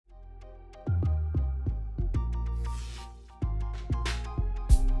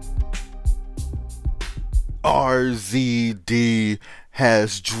RZD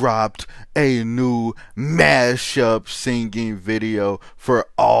has dropped a new mashup singing video for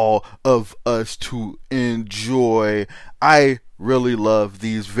all of us to enjoy. I really love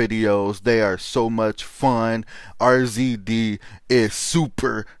these videos. They are so much fun. RZD is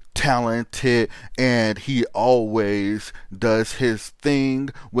super talented and he always does his thing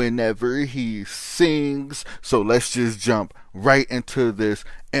whenever he sings. So let's just jump right into this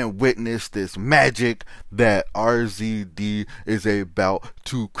and witness this magic that RZD is about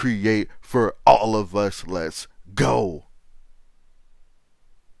to create for all of us. Let's go.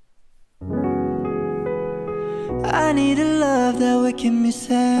 I need a love that will keep me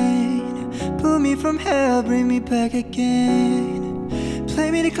sane. Pull me from hell, bring me back again.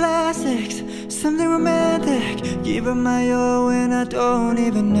 Play me the classics, something romantic. Give up my all when I don't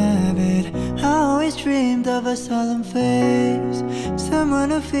even have it. I always dreamed of a solemn face,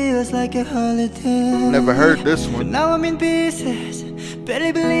 someone who feels like a holiday. Never heard this one. But now I'm in pieces,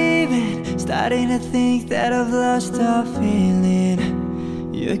 barely believing. Starting to think that I've lost all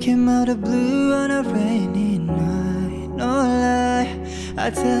feeling. You came out of blue on a rainy night, no lie. I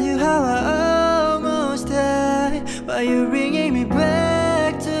tell you how I almost died while you're bringing me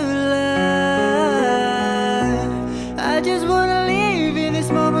back to life. I just wanna live in this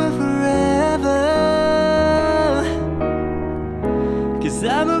moment forever, 'cause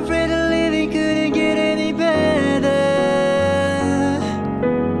I'm afraid the living couldn't get any better.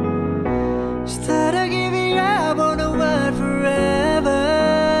 Started giving up on the word forever,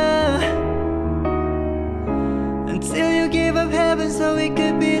 until you gave up heaven so we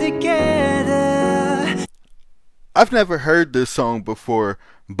could be together. I've never heard this song before,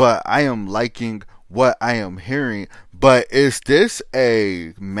 but I am liking what I am hearing. But is this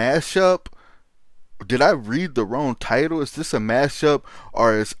a mashup? Did I read the wrong title? Is this a mashup,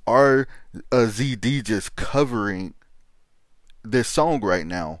 or is RZD just covering this song right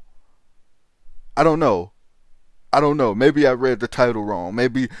now? I don't know. Maybe I read the title wrong.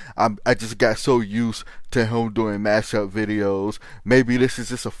 Maybe I just got so used to him doing mashup videos. Maybe this is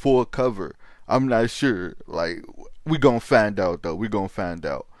just a full cover. I'm not sure. Like, we gonna find out though. We gonna find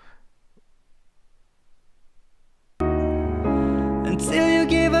out. Until you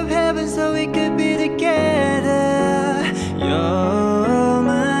gave up heaven so we could be together. You're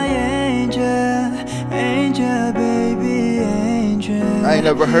my angel, angel baby, angel. I ain't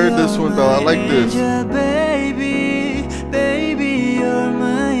never heard this one though. I like this. Angel baby, baby, you're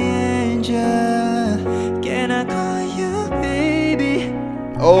my angel. Can I call you baby?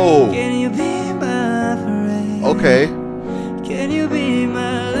 Oh. Can you be my friend? Okay. Can you be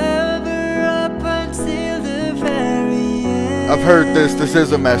my lover up until the very end? I've heard this. This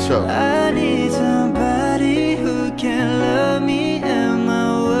is a mashup. I need somebody who can love me and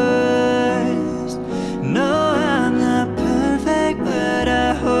my worst. No, I'm not perfect, but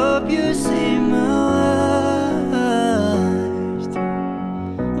I hope you see my worst.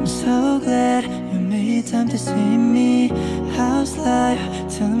 I'm so glad you made time to see me. How's life?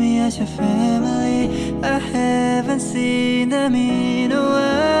 Tell me, as your family? I haven't seen them in a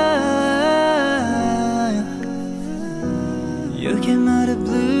while. You came out of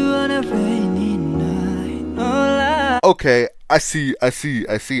blue on a rainy night, no lie. Okay, I see.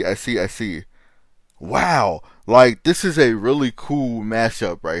 Wow, like, this is a really cool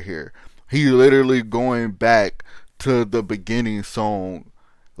mashup right here. He literally going back to the beginning song.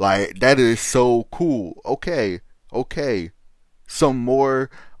 Like, that is so cool. Okay. Some more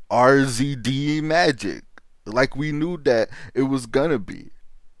RZD magic, like we knew that it was gonna be,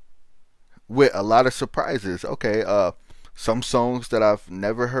 with a lot of surprises. Okay, some songs that I've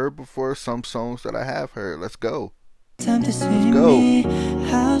never heard before, some songs that I have heard. Let's go. Time to see me.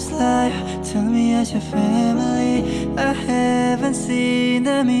 How's life? Tell me, as your family? I haven't seen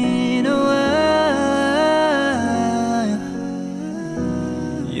them in a while.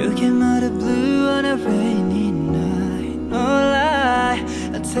 You came out of blue on a rainy night, no lie.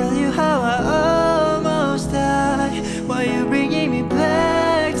 I tell you how I almost died while you're bringing me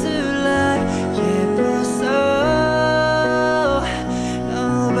back to life. Yeah, bro, so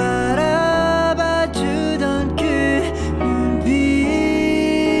but you don't care.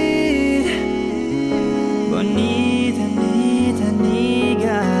 Bonita,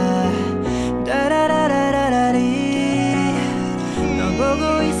 nigga. Da da da da da da dee. No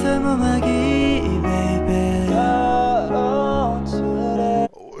bogo isamo magi, baby.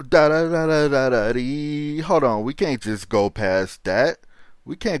 Da da da da da da dee. Hold on, we can't just go past that.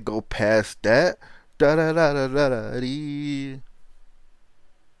 We can't go past that. Da da da da da da dee.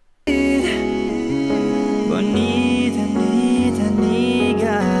 Bonita,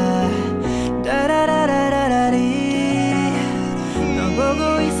 nigga. Da da da da da da.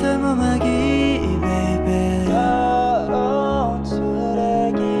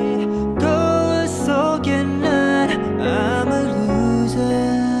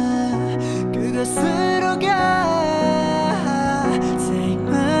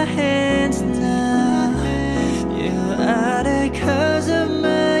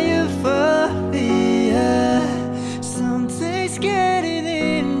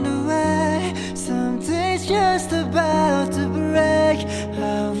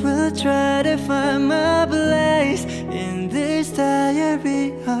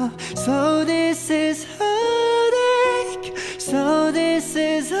 So this is heartache. So this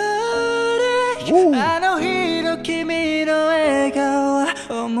is heartache. I know ひろ君の笑顔は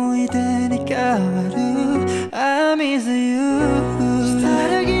思い出に変わる。I miss you.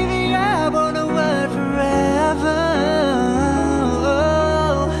 Started giving up on the world forever.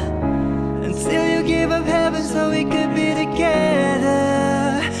 Until you give up heaven so we could be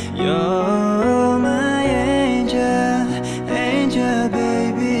together. You're my angel, angel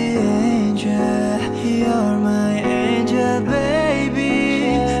baby, angel. You're my angel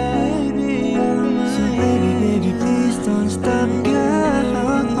baby, baby. So baby, baby, please don't stop, girl.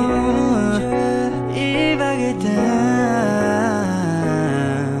 If I get down,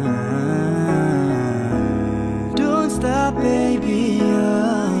 don't stop, baby.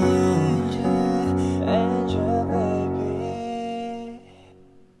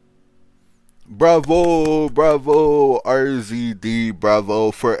 Bravo, bravo, RZD,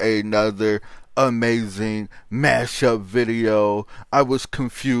 bravo for another amazing mashup video. I was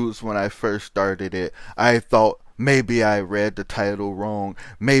confused when I first started it. I thought maybe I read the title wrong.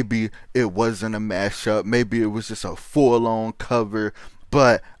 Maybe it wasn't a mashup. Maybe it was just a full-on cover.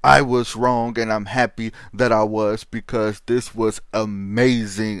 But I was wrong, and I'm happy that I was, because this was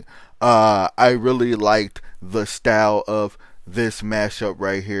amazing. I really liked the style of this mashup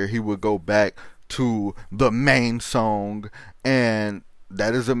right here. He would go back to the main song, and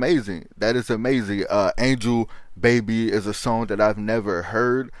that is amazing. That is amazing. Angel Baby is a song that I've never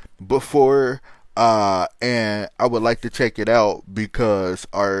heard before, and I would like to check it out because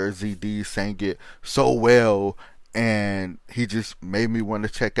RZD sang it so well, and he just made me want to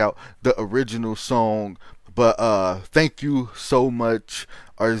check out the original song. But thank you so much,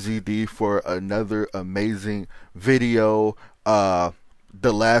 RZD, for another amazing video.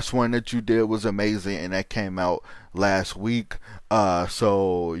 The last one that you did was amazing, and that came out last week.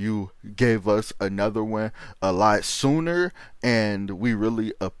 So you gave us another one a lot sooner, and we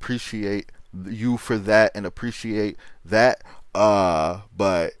really appreciate you for that, and appreciate that.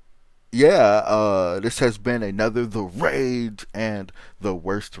 But yeah, this has been another The Rage and the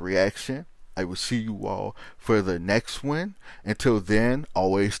Worst Reaction. I will see you all for the next one. Until then,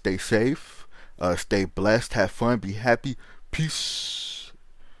 always stay safe, stay blessed, have fun, be happy. Peace.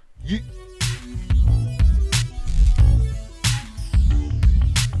 Yeet.